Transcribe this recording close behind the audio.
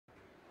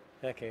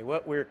Okay,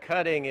 what we're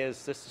cutting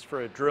is, this is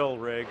for a drill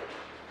rig,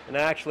 and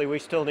actually we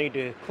still need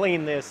to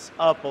clean this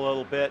up a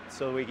little bit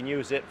so we can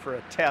use it for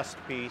a test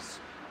piece.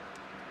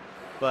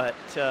 But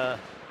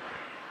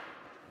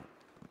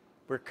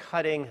we're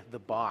cutting the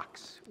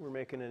box. We're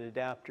making an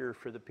adapter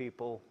for the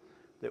people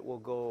that will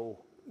go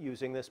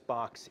using this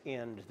box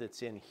end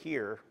that's in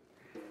here.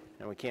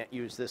 And we can't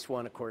use this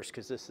one, of course,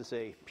 because this is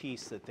a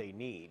piece that they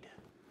need.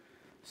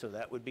 So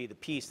that would be the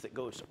piece that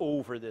goes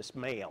over this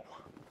male.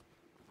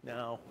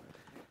 Now,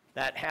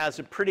 that has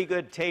a pretty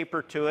good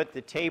taper to it.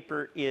 The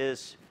taper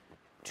is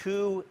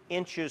 2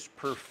 inches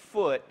per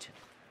foot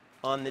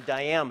on the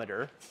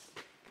diameter.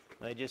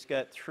 I just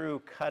got through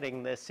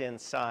cutting this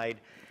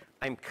inside.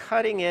 I'm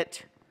cutting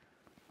it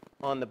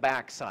on the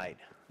back side.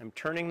 I'm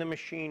turning the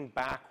machine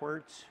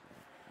backwards,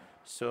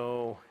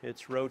 so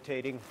it's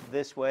rotating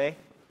this way.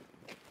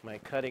 My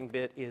cutting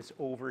bit is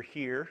over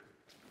here.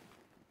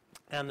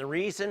 And the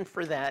reason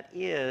for that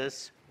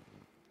is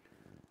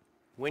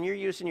when you're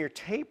using your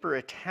taper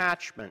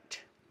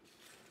attachment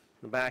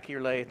in the back of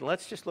your lathe,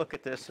 let's just look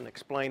at this and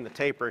explain the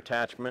taper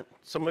attachment.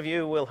 Some of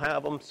you will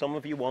have them, some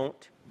of you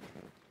won't.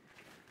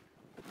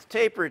 It's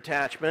taper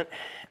attachment,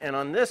 and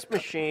on this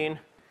machine,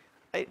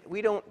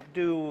 we don't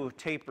do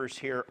tapers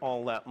here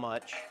all that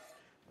much.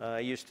 I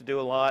used to do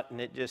a lot,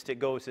 and it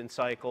goes in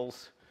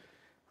cycles.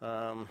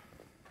 But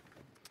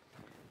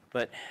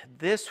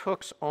this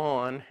hooks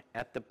on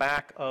at the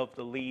back of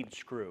the lead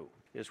screw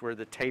is where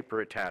the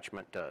taper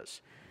attachment does.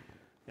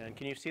 And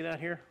can you see that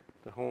here?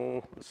 The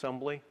whole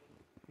assembly?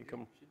 You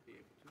come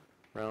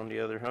around the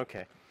other,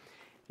 okay.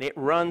 And it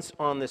runs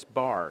on this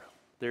bar.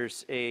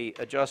 There's a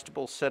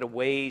adjustable set of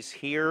ways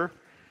here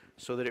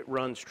so that it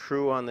runs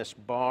true on this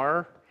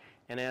bar.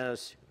 And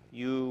as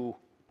you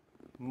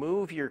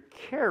move your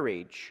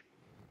carriage,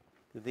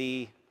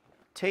 the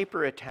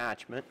taper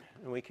attachment,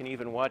 and we can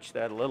even watch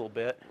that a little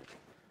bit.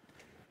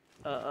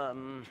 I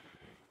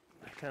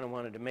kind of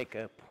wanted to make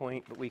a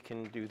point, but we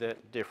can do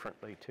that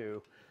differently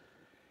too.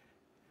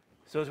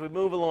 So as we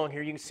move along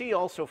here, you can see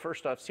also,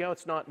 first off, see how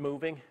it's not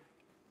moving?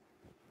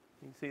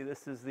 You can see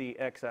this is the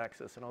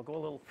x-axis, and I'll go a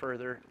little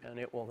further, and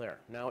it will there.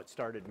 Now it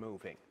started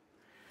moving.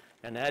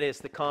 And that is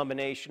the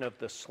combination of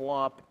the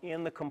slop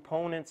in the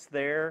components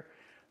there,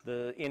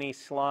 any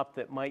slop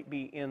that might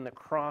be in the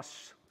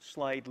cross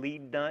slide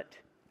lead nut,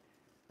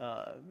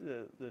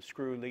 the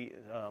screw,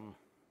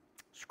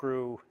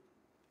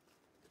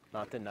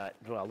 not the nut,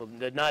 well,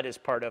 the nut is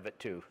part of it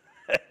too,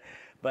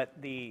 but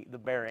the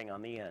bearing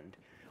on the end.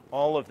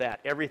 All of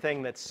that,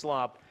 everything that's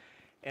slop.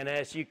 And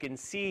as you can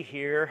see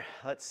here,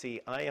 let's see,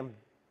 I am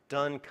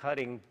done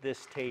cutting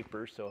this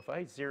taper, so if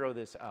I zero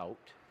this out,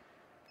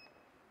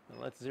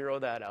 let's zero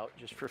that out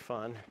just for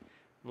fun.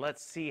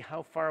 Let's see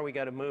how far we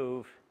got to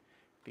move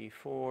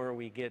before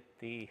we get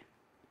the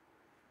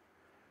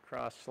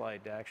cross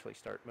slide to actually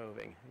start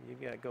moving. You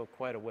got to go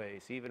quite a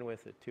ways, even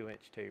with a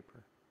 2-inch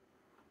taper.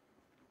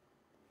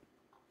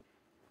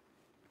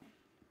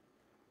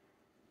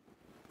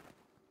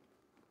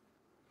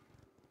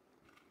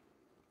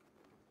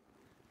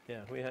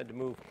 Yeah, we had to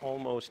move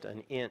almost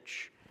an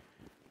inch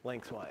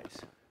lengthwise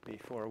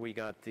before we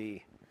got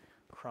the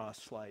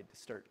cross slide to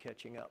start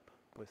catching up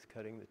with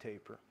cutting the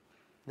taper.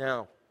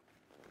 Now,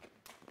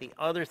 the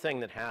other thing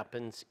that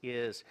happens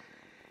is,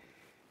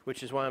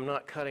 which is why I'm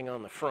not cutting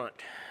on the front.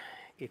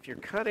 If you're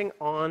cutting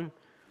on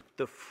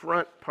the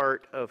front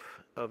part of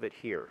it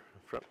here,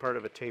 front part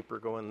of a taper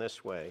going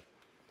this way,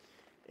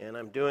 and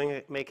I'm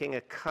making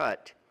a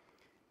cut,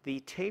 the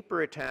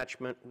taper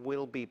attachment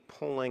will be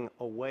pulling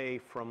away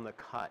from the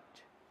cut.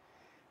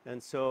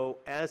 And so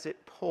as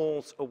it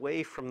pulls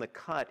away from the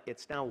cut,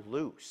 it's now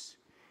loose.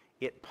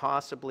 It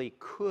possibly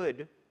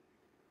could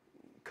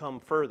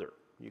come further.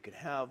 You could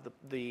have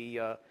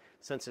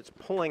since it's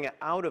pulling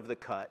out of the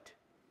cut,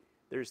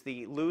 there's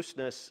the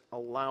looseness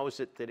allows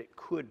it that it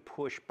could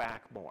push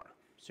back more.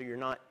 So you're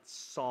not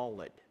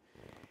solid.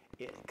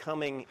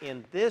 Coming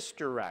in this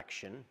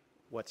direction,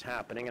 what's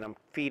happening, and I'm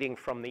feeding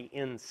from the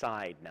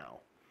inside now.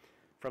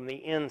 From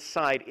the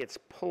inside, it's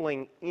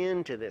pulling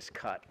into this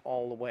cut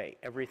all the way.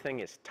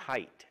 Everything is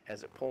tight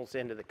as it pulls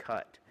into the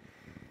cut.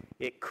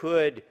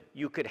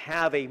 You could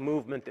have a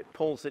movement that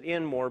pulls it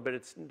in more, but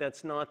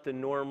that's not the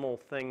normal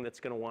thing that's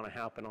going to want to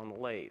happen on the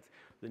lathe.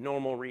 The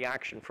normal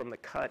reaction from the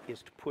cut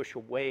is to push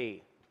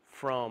away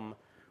from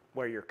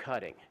where you're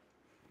cutting.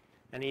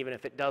 And even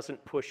if it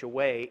doesn't push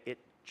away, it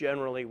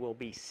generally will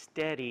be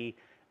steady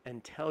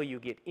until you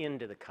get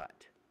into the cut,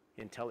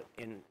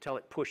 until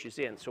it pushes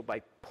in. So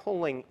by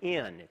pulling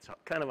in, it's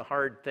kind of a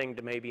hard thing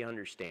to maybe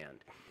understand.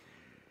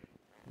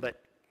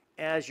 But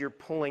as you're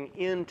pulling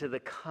into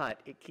the cut,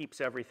 it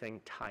keeps everything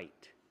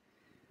tight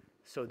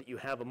so that you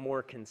have a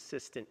more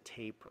consistent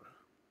taper.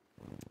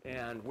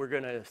 And we're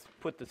going to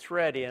put the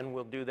thread in.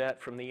 We'll do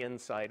that from the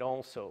inside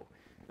also.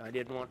 I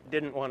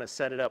didn't want to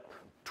set it up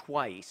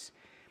twice.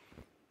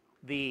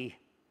 The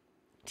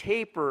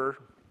taper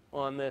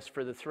on this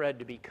for the thread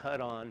to be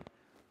cut on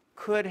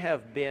could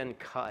have been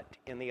cut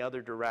in the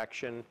other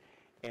direction,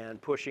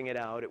 and pushing it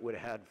out, it would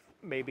have had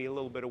maybe a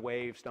little bit of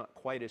waves, not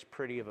quite as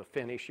pretty of a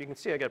finish. You can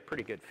see I got a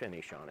pretty good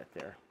finish on it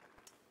there.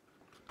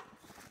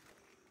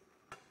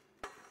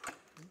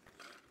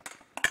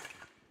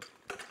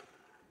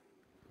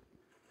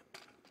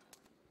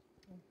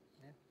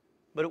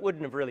 But it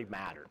wouldn't have really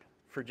mattered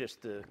for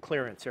just the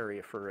clearance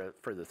area for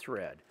the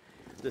thread.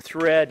 The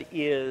thread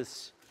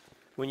is,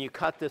 when you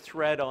cut the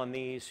thread on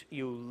these,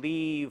 you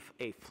leave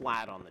a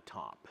flat on the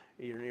top.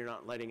 You're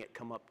not letting it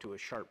come up to a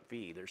sharp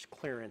V. There's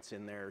clearance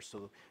in there,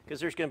 so because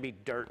there's going to be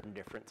dirt and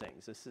different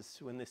things. This is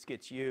when this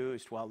gets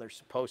used while they're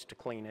supposed to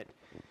clean it.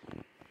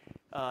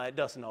 It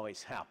doesn't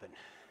always happen,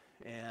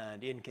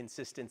 and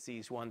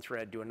inconsistencies one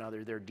thread to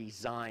another. They're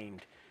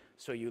designed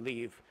so you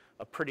leave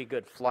a pretty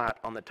good flat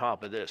on the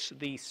top of this.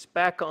 The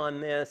spec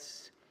on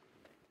this,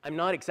 I'm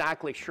not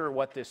exactly sure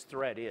what this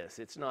thread is.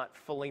 It's not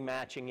fully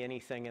matching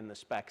anything in the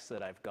specs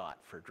that I've got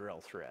for drill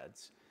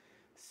threads.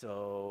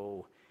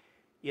 So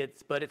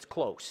but it's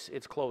close.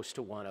 It's close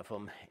to one of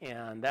them.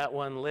 And that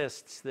one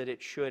lists that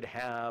it should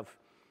have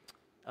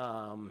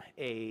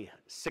a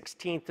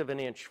 1/16 of an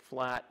inch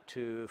flat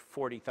to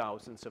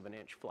 40,000ths of an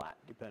inch flat,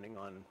 depending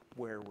on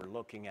where we're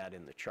looking at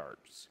in the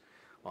charts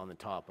on the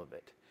top of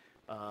it.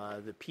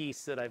 The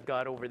piece that I've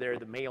got over there,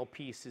 the male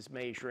piece, is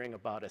measuring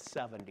about a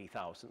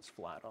 70,000ths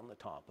flat on the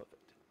top of it.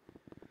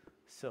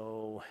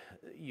 So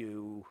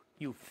you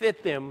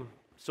fit them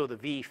so the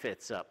V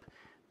fits up,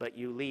 but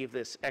you leave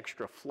this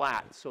extra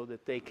flat so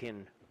that they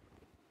can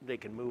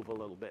move a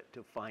little bit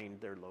to find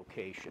their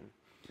location.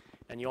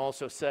 And you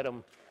also set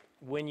them,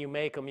 when you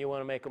make them, you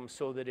want to make them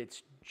so that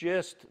it's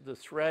just the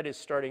thread is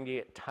starting to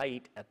get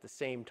tight at the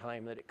same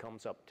time that it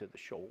comes up to the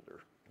shoulder.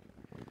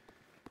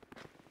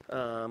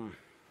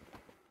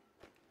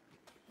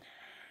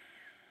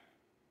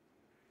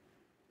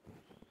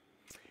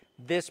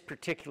 This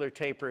particular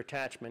taper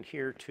attachment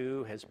here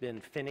too has been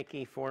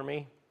finicky for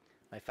me.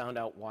 I found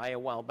out why a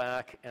while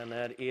back, and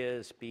that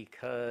is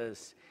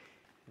because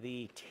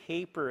the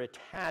taper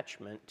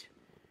attachment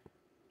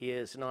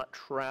is not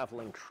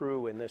traveling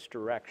true in this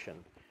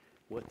direction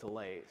with the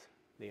lathe.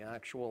 The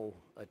actual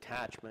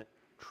attachment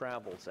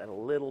travels at a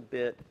little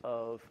bit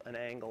of an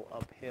angle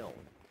uphill.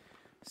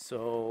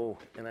 So,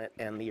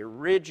 and the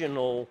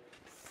original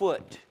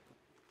foot,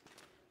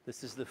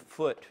 this is the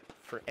foot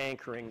for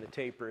anchoring the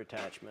taper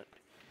attachment.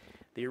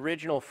 The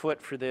original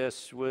foot for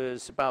this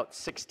was about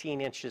 16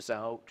 inches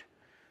out,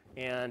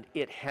 and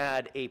it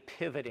had a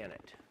pivot in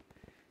it.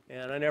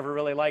 And I never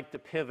really liked the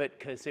pivot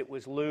because it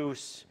was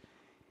loose.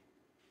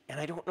 And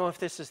I don't know if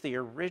this is the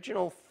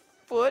original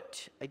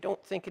foot. I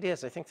don't think it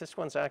is. I think this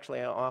one's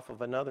actually off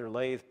of another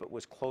lathe, but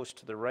was close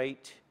to the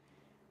right.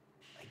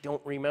 I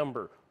don't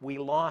remember. We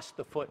lost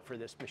the foot for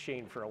this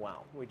machine for a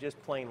while. We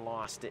just plain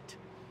lost it.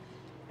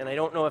 And I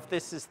don't know if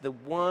this is the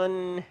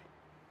one.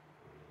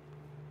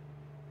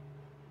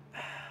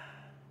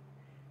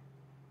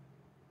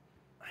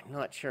 I'm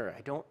not sure.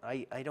 I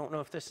don't know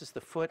if this is the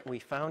foot. We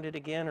found it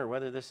again, or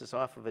whether this is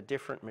off of a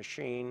different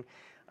machine.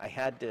 I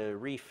had to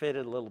refit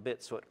it a little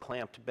bit so it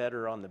clamped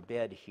better on the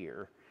bed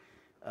here.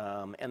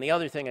 And the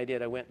other thing I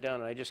did, I went down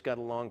and I just got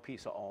a long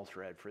piece of all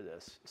thread for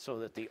this, so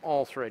that the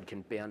all thread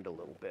can bend a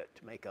little bit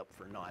to make up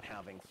for not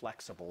having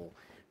flexible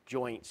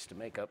joints to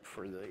make up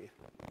for the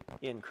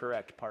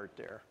incorrect part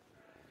there.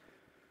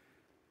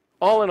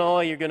 All in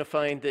all, you're going to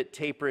find that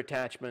taper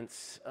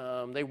attachments,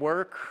 they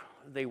work.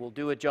 They will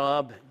do a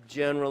job.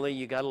 Generally,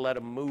 you got to let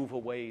them move a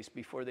ways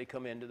before they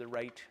come into the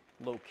right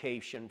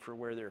location for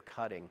where they're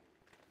cutting.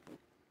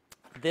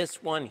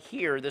 This one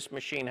here, this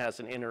machine has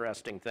an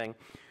interesting thing.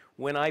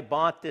 When I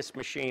bought this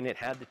machine, it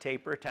had the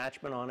taper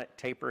attachment on it,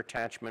 taper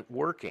attachment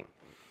working.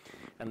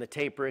 And the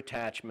taper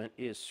attachment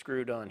is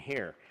screwed on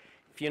here.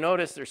 If you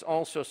notice, there's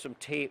also some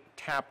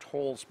tapped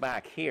holes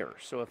back here.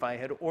 So if I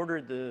had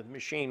ordered the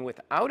machine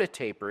without a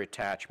taper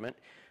attachment,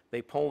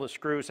 they pull the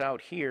screws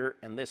out here,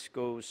 and this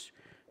goes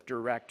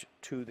direct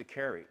to the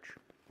carriage.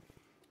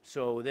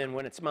 So then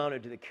when it's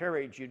mounted to the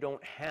carriage, you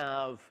don't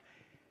have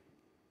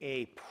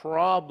a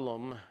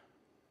problem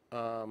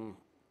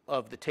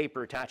of the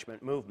taper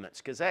attachment movements,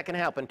 because that can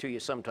happen to you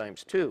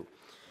sometimes too.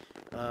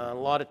 A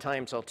lot of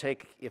times I'll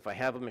take, if I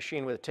have a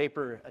machine with a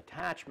taper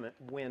attachment,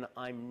 when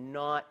I'm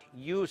not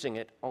using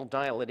it, I'll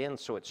dial it in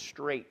so it's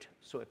straight.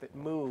 So if it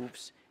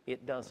moves,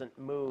 it doesn't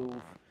move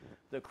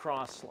the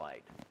cross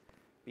slide,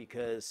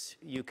 because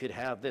you could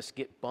have this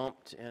get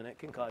bumped and it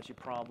can cause you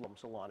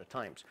problems a lot of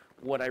times.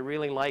 What I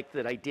really like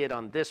that I did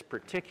on this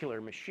particular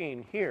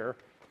machine here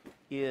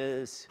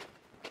is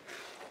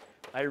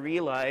I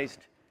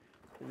realized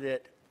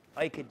that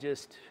I could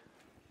just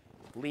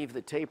leave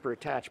the taper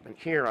attachment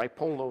here. I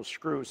pull those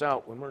screws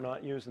out when we're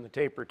not using the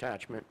taper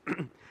attachment,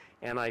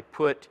 and I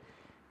put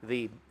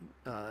the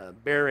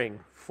bearing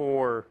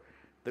for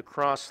the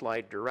cross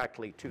slide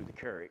directly to the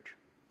carriage.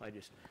 I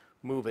just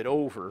move it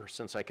over,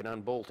 since I can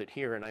unbolt it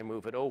here, and I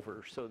move it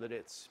over so that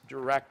it's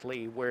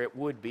directly where it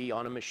would be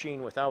on a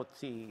machine without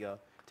the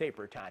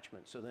taper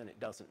attachment, so then it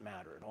doesn't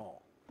matter at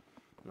all.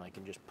 And I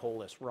can just pull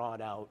this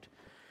rod out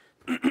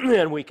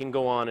And we can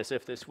go on as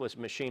if this was a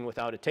machine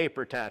without a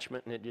taper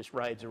attachment, and it just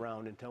rides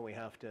around until we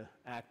have to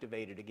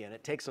activate it again.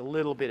 It takes a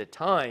little bit of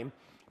time.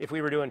 If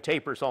we were doing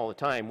tapers all the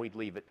time, we'd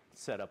leave it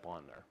set up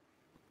on there.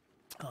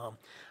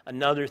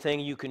 Another thing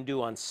you can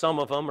do on some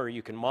of them, or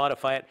you can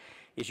modify it,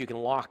 is you can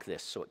lock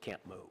this so it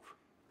can't move.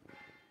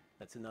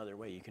 That's another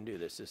way you can do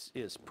this,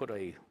 is put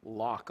a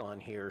lock on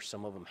here.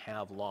 Some of them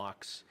have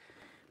locks.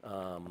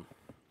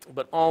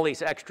 But all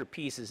these extra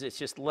pieces, it's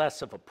just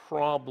less of a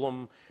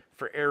problem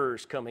for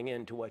errors coming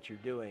into what you're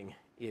doing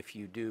if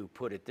you do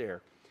put it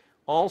there.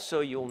 Also,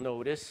 you'll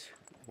notice,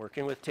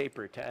 working with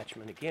taper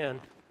attachment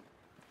again,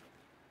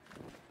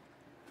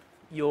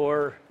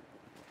 your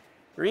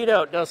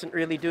readout doesn't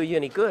really do you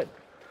any good,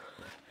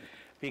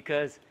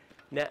 because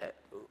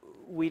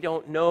we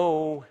don't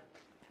know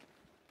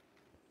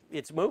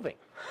it's moving.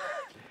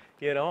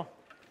 You know,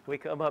 we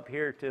come up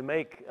here to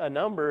make a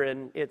number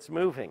and it's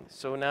moving.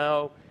 So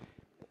now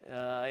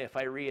if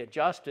I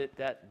readjust it,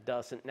 that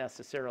doesn't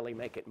necessarily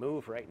make it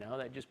move right now.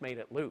 That just made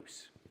it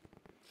loose.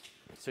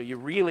 So you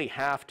really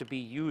have to be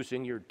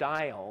using your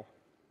dial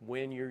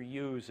when you're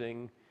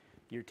using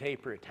your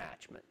taper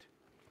attachment.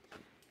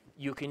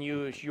 You can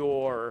use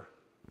your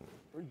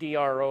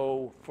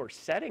DRO for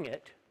setting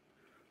it,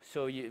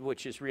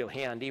 which is real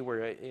handy,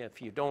 where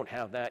if you don't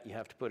have that, you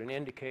have to put an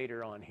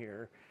indicator on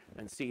here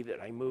and see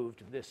that I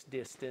moved this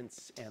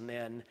distance and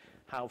then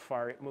how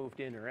far it moved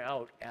in or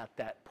out at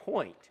that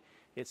point.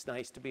 It's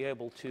nice to be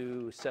able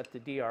to set the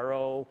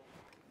DRO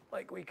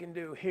like we can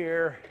do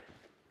here.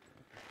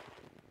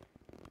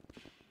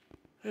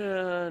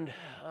 And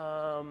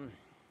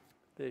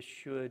this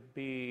should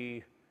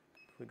be,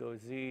 if we go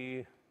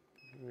Z,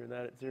 enter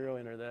that at 0,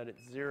 enter that at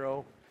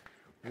 0.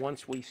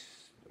 Once we,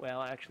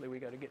 well, actually we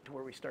got to get to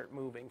where we start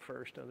moving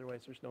first,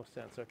 otherwise there's no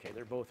sense. Okay,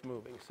 they're both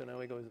moving. So now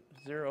we go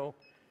 0,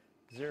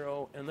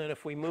 0, and then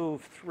if we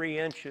move 3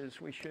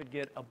 inches, we should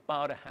get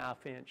about a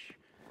 ½ inch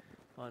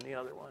on the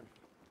other one.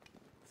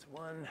 It's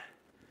 1,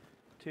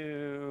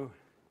 2,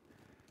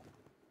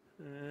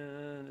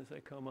 and as I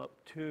come up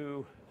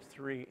 2,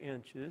 3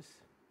 inches.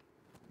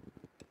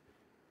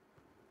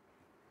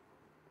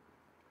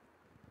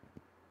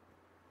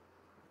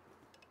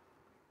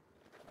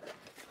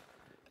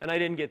 And I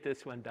didn't get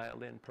this one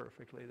dialed in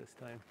perfectly this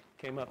time.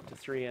 Came up to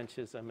 3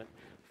 inches, I'm at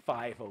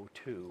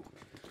 502.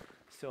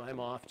 So I'm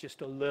off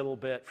just a little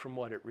bit from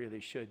what it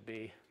really should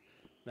be.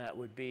 That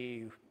would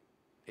be,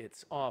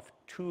 it's off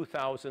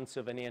 2/1000ths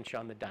of an inch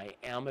on the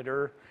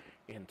diameter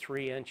in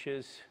 3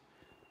 inches.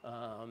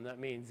 That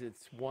means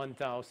it's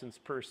 1/1000ths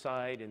per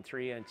side in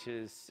 3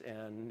 inches,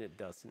 and it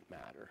doesn't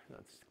matter.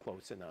 That's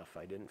close enough.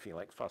 I didn't feel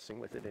like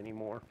fussing with it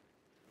anymore.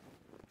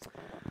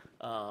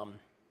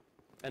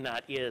 And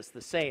that is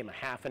the same, a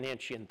 ½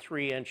 inch in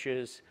 3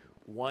 inches,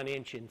 1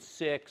 inch in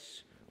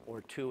 6, or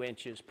 2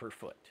 inches per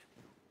foot,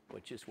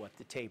 which is what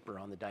the taper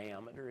on the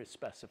diameter is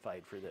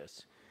specified for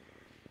this.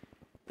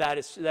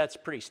 That's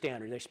pretty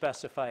standard. They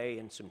specify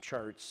in some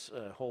charts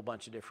a whole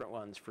bunch of different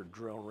ones for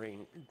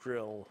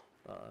drill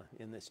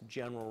in this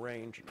general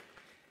range.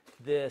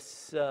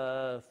 This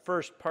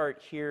first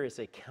part here is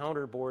a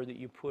counterbore that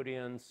you put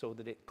in so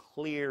that it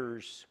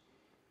clears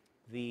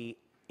the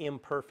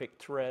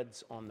imperfect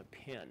threads on the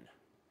pin.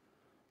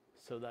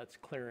 So that's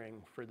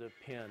clearing for the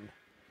pin.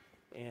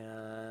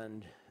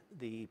 And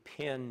the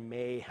pin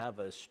may have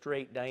a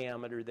straight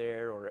diameter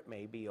there, or it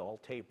may be all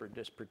tapered.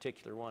 This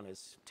particular one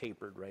is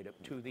tapered right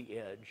up to the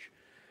edge.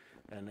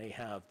 And they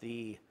have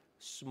the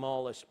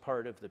smallest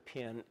part of the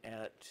pin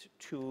at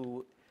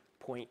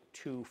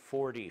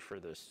 2.240 for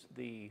this,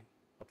 the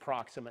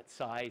approximate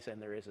size, and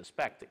there is a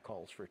spec that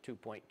calls for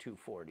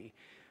 2.240.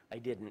 I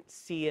didn't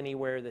see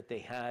anywhere that they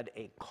had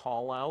a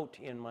call out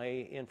in my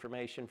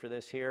information for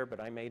this here,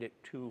 but I made it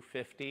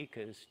 250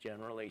 because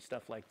generally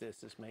stuff like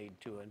this is made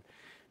to a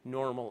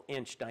normal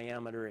inch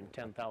diameter, and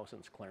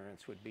 10/1000ths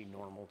clearance would be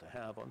normal to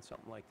have on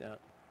something like that.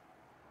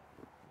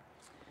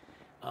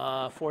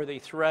 For the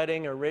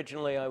threading,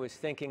 originally I was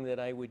thinking that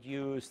I would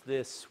use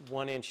this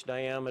 1 inch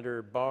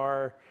diameter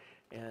bar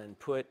and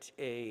put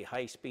a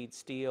high-speed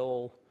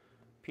steel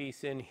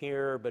piece in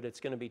here, but it's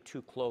going to be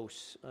too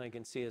close. I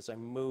can see as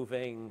I'm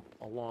moving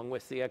along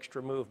with the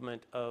extra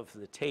movement of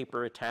the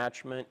taper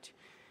attachment,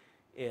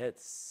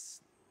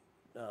 it's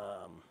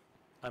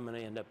I'm going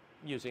to end up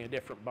using a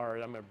different bar.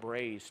 I'm going to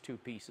braze 2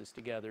 pieces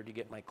together to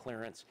get my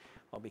clearance.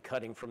 I'll be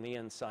cutting from the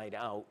inside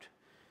out,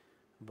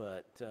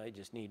 but I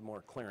just need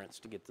more clearance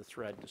to get the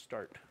thread to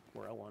start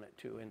where I want it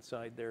to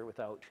inside there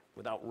without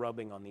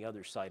rubbing on the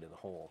other side of the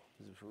hole.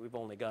 We've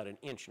only got an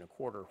 1¼ inch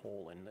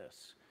hole in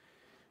this.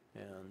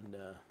 And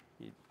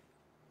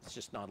it's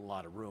just not a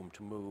lot of room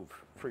to move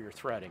for your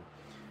threading.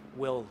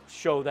 We'll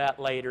show that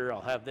later. I'll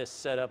have this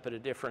set up at a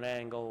different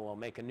angle. I'll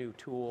make a new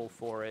tool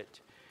for it.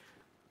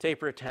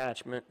 Taper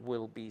attachment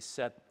will be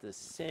set the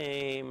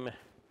same.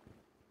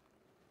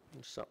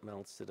 There's something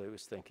else that I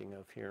was thinking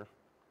of here.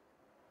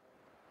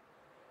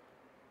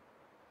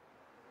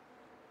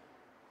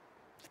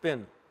 It's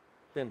been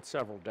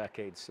several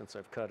decades since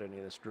I've cut any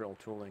of this drill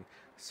tooling.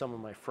 Some of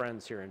my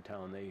friends here in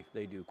town,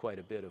 they do quite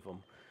a bit of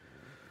them.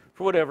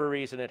 For whatever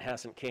reason, it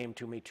hasn't came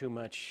to me too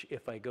much.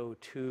 If I go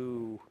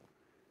to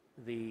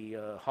the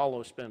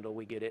hollow spindle,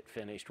 we get it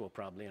finished, we'll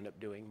probably end up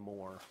doing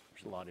more.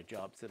 There's a lot of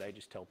jobs that I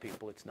just tell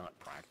people it's not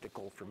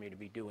practical for me to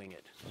be doing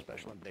it,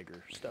 especially on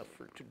bigger stuff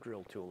for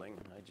drill tooling.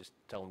 I just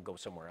tell them go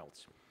somewhere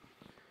else,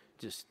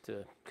 just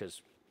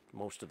because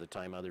most of the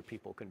time other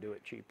people can do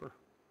it cheaper,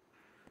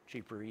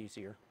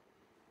 easier.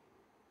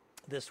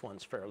 This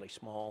one's fairly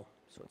small,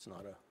 so it's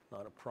not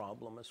a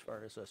problem as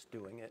far as us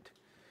doing it.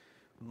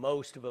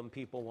 Most of them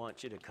people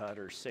want you to cut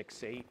are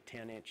 6, 8,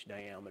 10-inch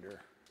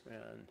diameter,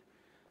 and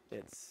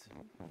it's,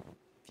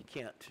 if you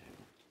can't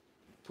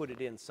put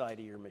it inside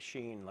of your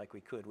machine like we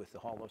could with the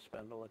hollow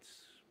spindle, it's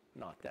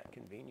not that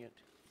convenient.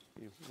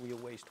 We'll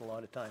waste a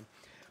lot of time.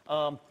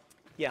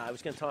 Yeah, I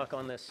was going to talk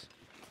on this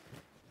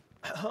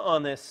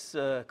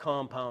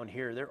compound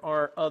here. There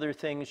are other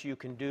things you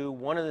can do.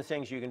 One of the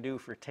things you can do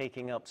for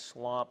taking up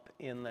slop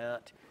in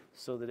that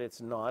so that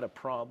it's not a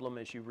problem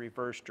as you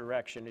reverse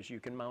direction is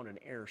you can mount an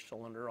air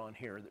cylinder on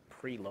here that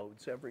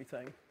preloads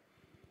everything.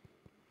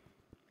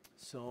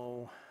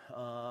 So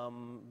a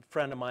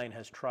friend of mine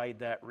has tried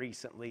that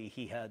recently.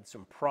 He had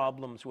some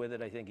problems with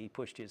it. I think he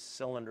pushed his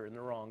cylinder in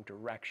the wrong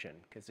direction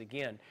because,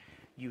 again,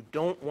 you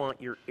don't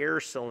want your air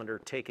cylinder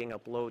taking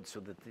up load so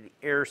that the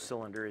air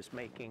cylinder is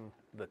making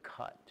the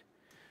cut.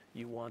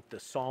 You want the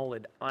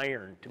solid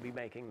iron to be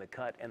making the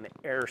cut and the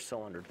air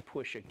cylinder to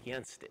push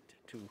against it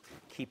to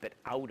keep it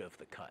out of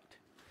the cut.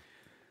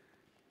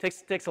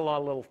 Takes a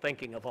lot of little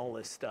thinking of all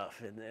this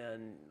stuff,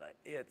 and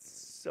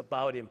it's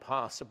about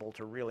impossible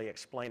to really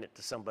explain it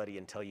to somebody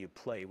until you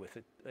play with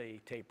a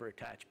taper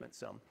attachment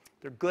some.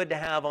 They're good to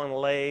have on a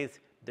lathe.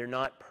 They're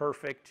not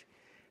perfect.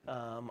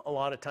 A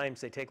lot of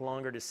times they take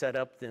longer to set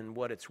up than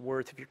what it's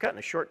worth. If you're cutting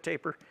a short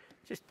taper,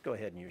 just go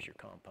ahead and use your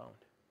compound.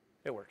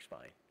 It works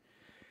fine.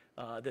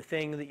 The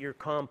thing that your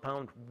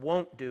compound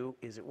won't do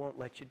is it won't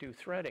let you do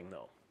threading,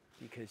 though,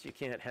 because you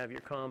can't have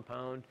your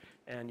compound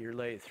and your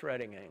lathe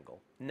threading angle.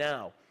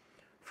 Now,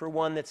 for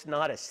one that's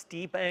not a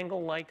steep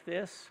angle like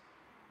this,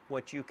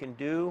 what you can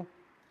do,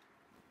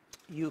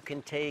 you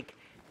can take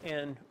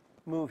and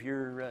move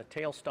your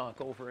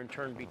tailstock over and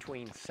turn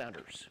between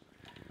centers.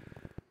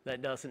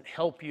 That doesn't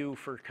help you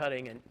for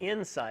cutting an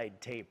inside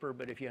taper,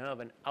 but if you have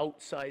an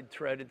outside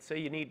threaded, say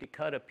you need to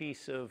cut a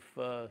piece of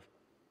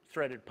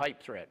threaded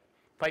pipe thread.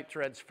 Pipe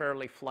thread's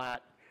fairly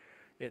flat.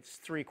 It's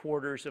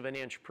 3/4 of an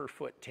inch per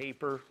foot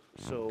taper,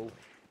 so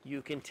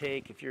you can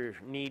take, if you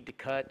need to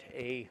cut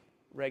a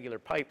regular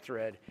pipe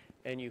thread,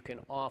 and you can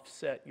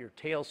offset your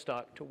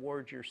tailstock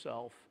towards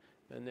yourself,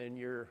 and then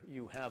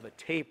you have a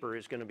taper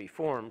is going to be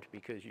formed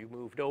because you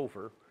moved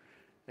over,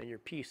 and your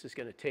piece is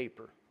going to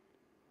taper.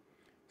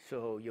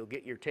 So you'll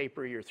get your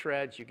taper, your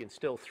threads, you can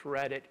still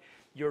thread it.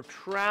 Your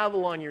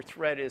travel on your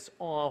thread is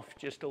off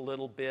just a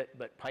little bit,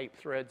 but pipe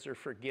threads are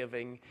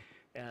forgiving,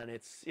 and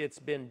it's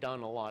been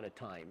done a lot of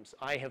times.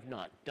 I have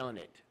not done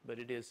it, but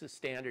it is a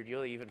standard.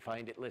 You'll even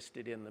find it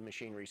listed in the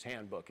machinery's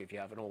handbook if you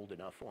have an old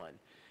enough one,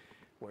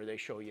 where they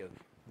show you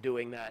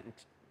doing that and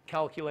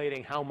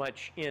calculating how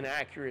much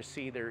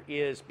inaccuracy there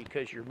is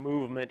because your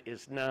movement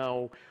is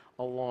now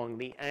along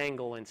the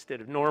angle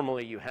instead of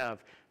normally you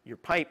have your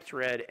pipe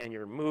thread and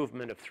your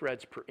movement of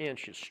threads per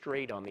inch is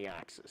straight on the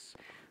axis.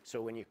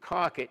 So when you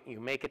cock it, you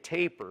make a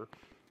taper,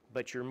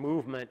 but your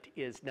movement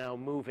is now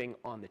moving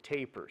on the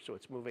taper. So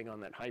it's moving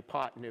on that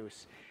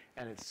hypotenuse,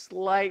 and it's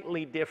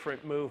slightly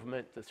different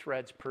movement, the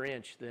threads per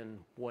inch, than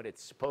what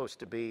it's supposed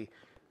to be.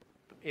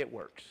 It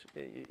works.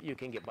 You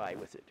can get by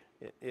with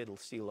it. It'll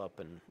seal up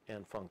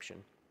and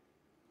function.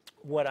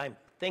 What I'm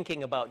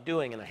thinking about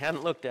doing, and I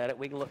haven't looked at it,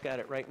 we can look at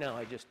it right now.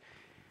 I just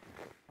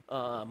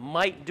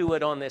might do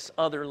it on this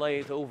other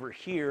lathe over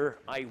here.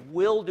 I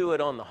will do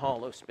it on the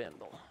hollow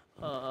spindle.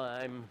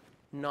 I'm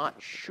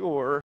not sure